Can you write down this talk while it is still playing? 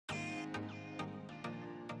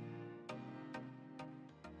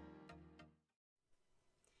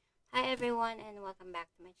Hi everyone and welcome back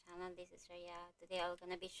to my channel. This is Raya. Today I'm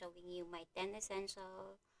gonna be showing you my 10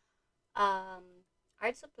 essential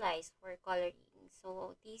art supplies for coloring.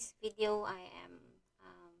 So this video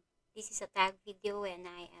this is a tag video and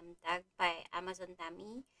I am tagged by Amazon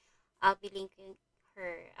Tammy. I'll be linking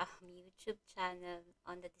her YouTube channel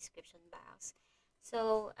on the description box.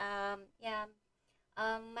 So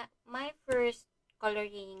my first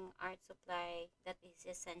coloring art supply that is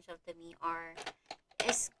essential to me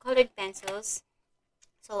is colored pencils.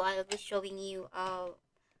 So I'll be showing you a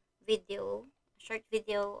video, short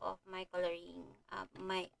video of my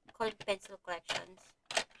colored pencil collections.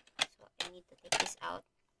 So I need to take this out.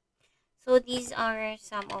 So these are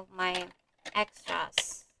some of my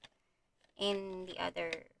extras in the other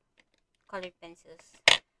colored pencils.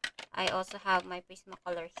 I also have my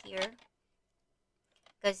Prismacolor here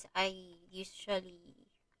because I usually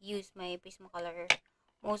use my Prismacolor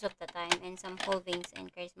most of the time, and some Holbeins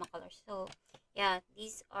and Charismacolor. So yeah,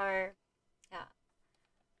 these are yeah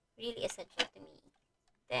really essential to me.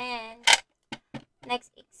 Then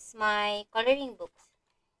next is my coloring books.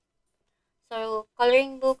 So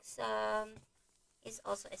coloring books is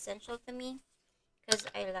also essential to me because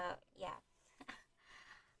I love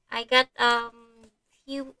I got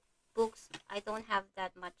few books. I don't have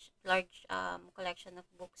that much large collection of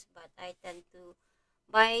books, but I tend to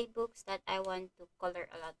buy books that I want to color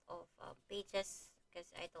a lot of pages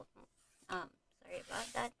because I don't sorry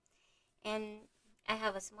about that. And I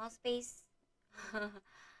have a small space.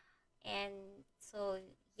 And so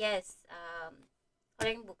yes,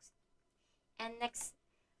 coloring books. And next,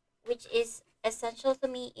 which is essential to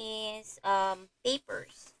me, is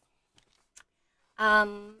papers.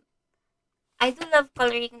 um I do love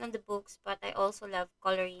coloring on the books, but I also love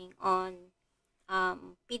coloring on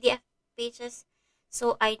PDF pages.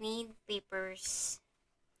 So I need papers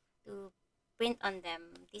to print on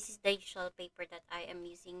them. This is the usual paper that I am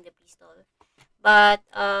using, the Bristol. But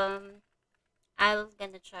I'm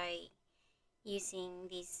gonna try using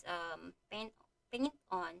this paint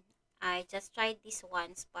on. I just tried this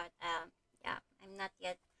once, but yeah, I'm not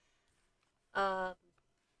yet uh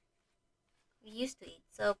used to it.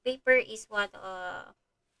 So paper is one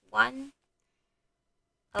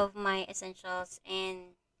of my essentials,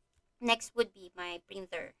 and next would be my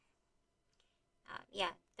printer.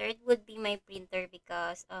 Yeah, third would be my printer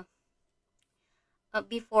because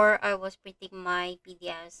before I was printing my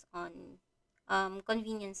PDFs on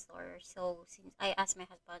convenience store. So since I asked my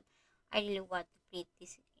husband, I really want to print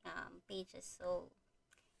these pages. So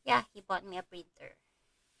yeah, he bought me a printer.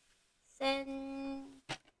 Then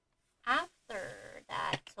after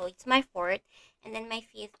that, so it's my fourth, and then my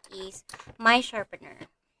fifth is my sharpener.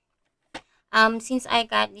 Since I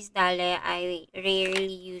got this Dale, I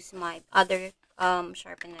rarely use my other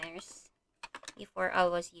sharpeners before I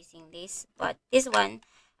was using this, but this one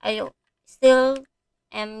I still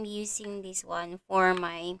am using this one for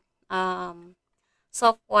my um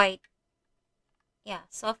soft white,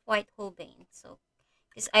 soft white Holbein. So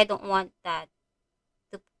because I don't want that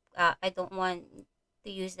to I don't want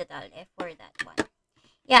to use the Dale for that one.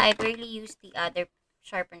 Yeah, I barely use the other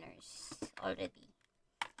sharpeners already.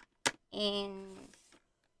 And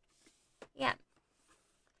yeah,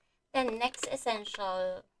 then next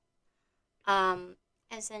um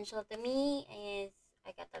essential to me is,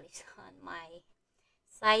 I got a list on my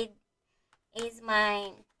side, is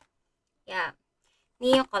my yeah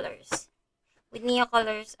neo colors. With neo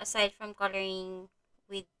colors, aside from coloring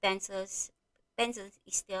with pencils is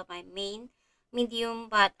still my main medium,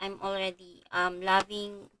 but I'm already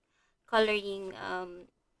loving coloring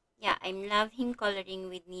I'm loving coloring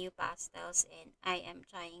with new pastels, and I am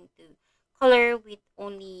trying to color with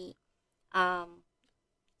only um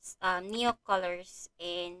neo colors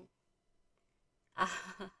and uh,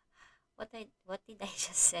 what did I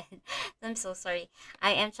just said? I'm so sorry.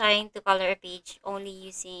 I am trying to color a page only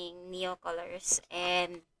using neo colors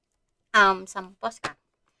and some Posca.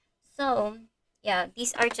 So yeah,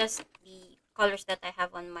 these are just the colors that I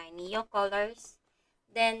have on my neo colors.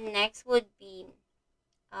 Then next would be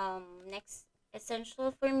next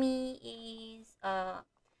essential for me is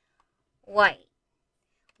white.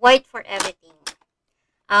 White for everything.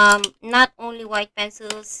 Not only white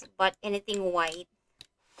pencils but anything white.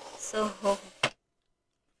 So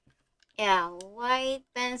yeah, white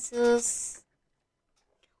pencils,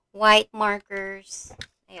 white markers.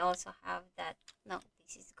 I also have that. No,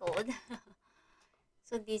 this is gold.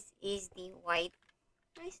 So this is the white.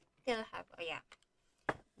 I still have, oh yeah,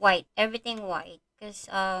 white. Everything white. Because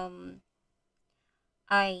I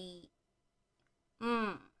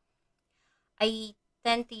mm, I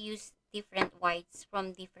tend to use different whites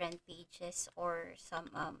from different pages, or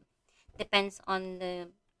some depends on the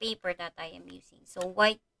paper that I am using. So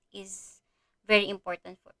white is very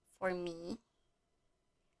important for me.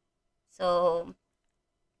 So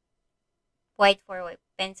white for white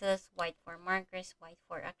pencils, white for markers, white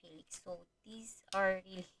for acrylics. So these are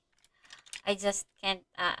really, I just can't.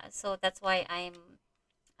 So that's why I'm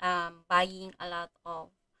buying a lot of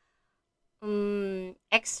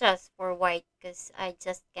extras for white, because I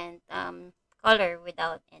just can't color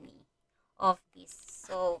without any of this.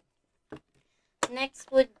 So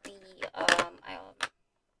next would be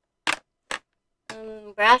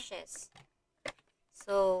brushes.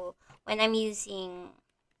 So when I'm using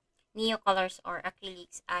neo colors or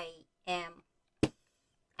acrylics, I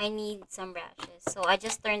need some brushes. So I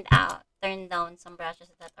just turned down some brushes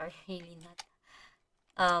that are really not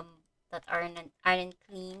that aren't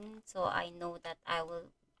clean. So I know that I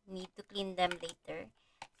will need to clean them later.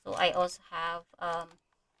 So I also have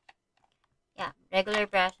yeah, regular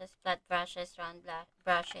brushes, flat brushes, round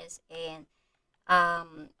brushes, and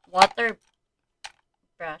water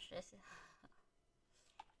brushes.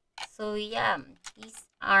 So yeah, these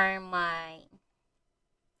are my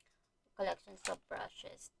collections of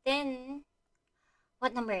brushes. Then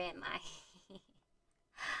what number am I?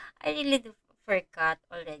 I really forgot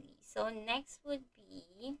already. So next would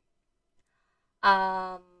be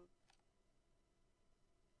um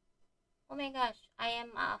oh my gosh, I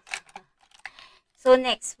am so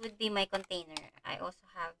next would be my container. I also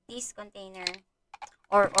have this container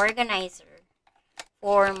or organizer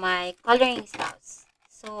for my coloring stuffs.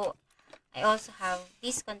 So I also have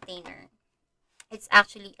this container. It's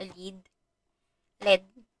actually a lid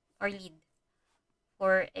or lid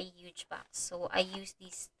for a huge box. So I use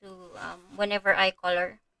this to whenever I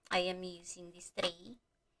color, I am using this tray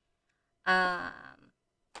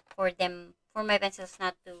for my pencils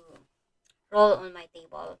not to roll on my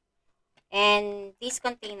table. And these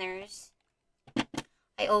containers,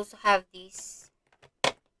 I also have this,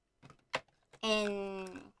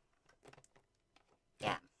 and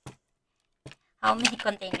yeah, how many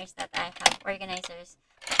containers that I have organizers.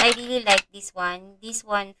 I really like this one. This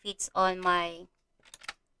one fits on my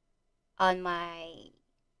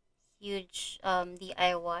huge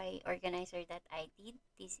DIY organizer that I did.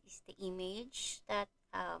 This is the image that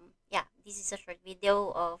yeah, this is a short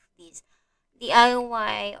video of this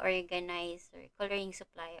DIY organizer, coloring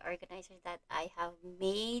supply organizer that I have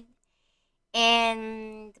made.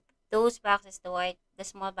 And those boxes, the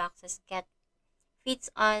small boxes get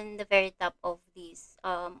fits on the very top of this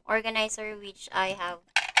organizer, which I have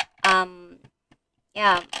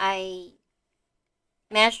yeah, I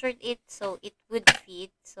measured it so it would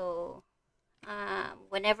fit. So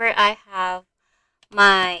whenever I have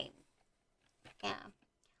my yeah,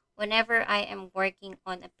 whenever I am working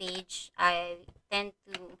on a page, I tend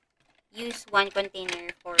to use one container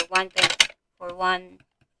for one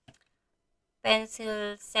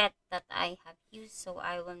pencil set that I have used. So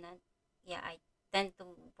I will not, yeah, I tend to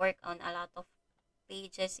work on a lot of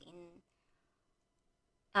pages in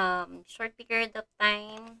short period of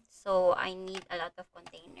time. So I need a lot of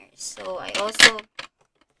containers. So I also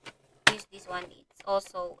use this one. It's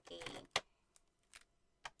also a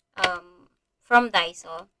from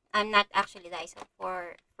Daiso. I'm not actually Daiso,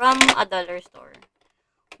 for from a dollar store,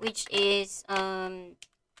 which is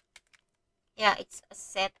yeah, it's a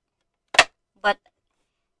set, but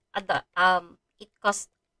it costs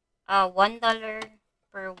 $1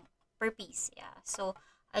 per piece. Yeah, so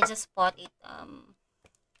I just bought it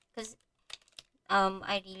because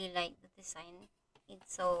I really like the design.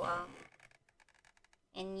 It's so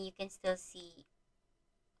and you can still see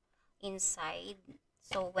inside.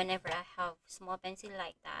 So whenever I have small pencil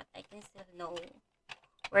like that, I can still know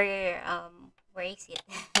where is it.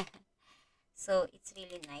 So it's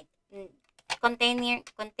really nice.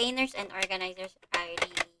 Containers and organizers are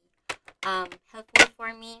really helpful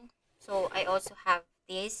for me. So I also have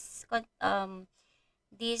this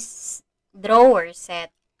drawer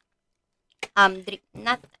set.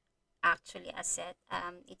 Not actually a set.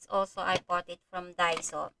 It's also I bought it from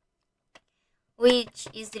Daiso, which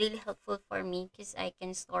is really helpful for me because I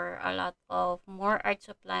can store a lot of more art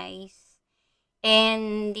supplies.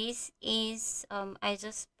 And this is I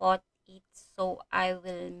just bought it so I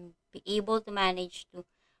will be able to manage to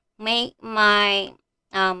make my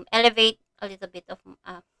elevate a little bit of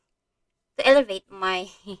to elevate my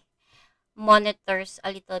monitors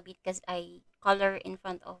a little bit, because I color in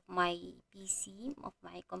front of my PC of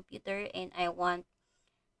my computer, and I want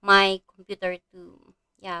my computer to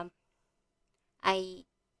yeah, I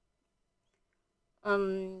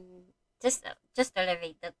um just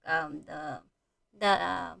elevate the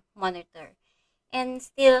monitor. And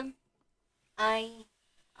still I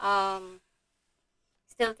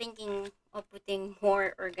still thinking of putting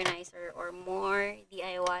more organizer or more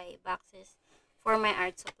DIY boxes for my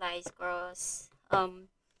art supplies, cause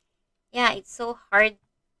yeah, it's so hard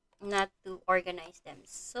not to organize them.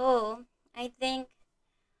 So I think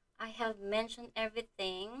I have mentioned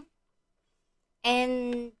everything,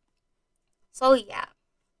 and so yeah,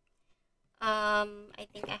 I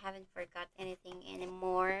think I haven't forgot anything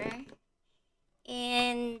anymore.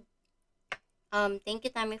 And thank you,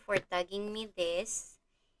 Tammy, for tagging me this,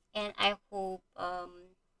 and I hope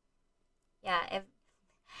yeah,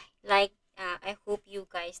 I hope you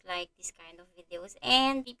guys like this kind of videos.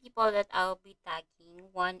 And the people that I'll be tagging,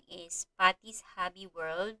 one is Patty's Hobby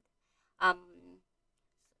World. Um,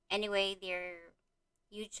 anyway, their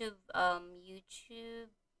YouTube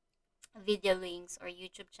video links or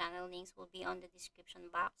YouTube channel links will be on the description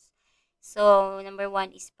box. So number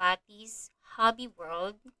one is Patty's Hobby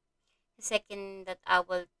World. The second that I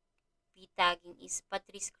will be tagging is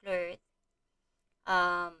Patries Kleurt.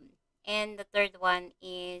 And the third one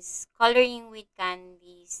is coloring with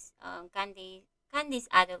Candies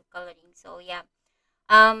adult coloring. So yeah,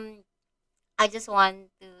 um, I just want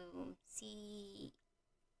to see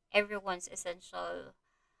everyone's essential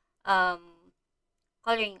um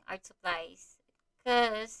coloring art supplies,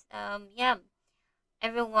 because yeah,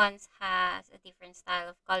 everyone's has a different style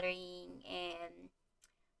of coloring, and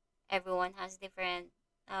everyone has different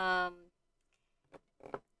um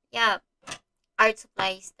yeah, art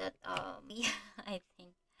supplies that yeah, I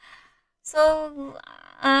think so.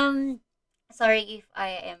 Sorry if I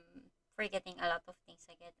am forgetting a lot of things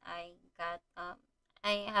again. I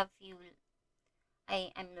have few,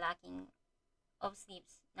 I am lacking of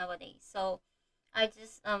sleeps nowadays. So I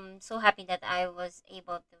just so happy that I was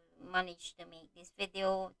able to manage to make this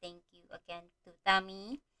video. Thank you again to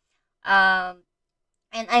Tammy. Um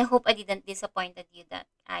and I hope I didn't disappointed you, that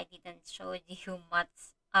I didn't show you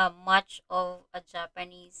much of a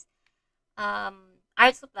Japanese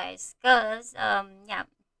art supplies, because yeah,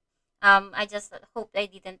 I just hope I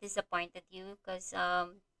didn't disappointed you, because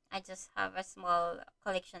I just have a small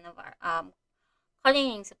collection of our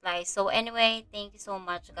cleaning supplies. So anyway, thank you so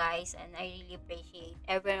much, guys, and I really appreciate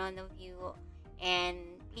every one of you. And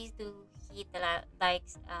please do hit the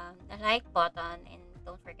the like button, and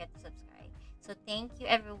don't forget to subscribe. So thank you,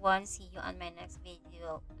 everyone. See you on my next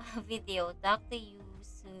video. Talk to you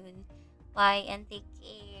soon. Bye and take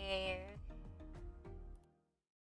care.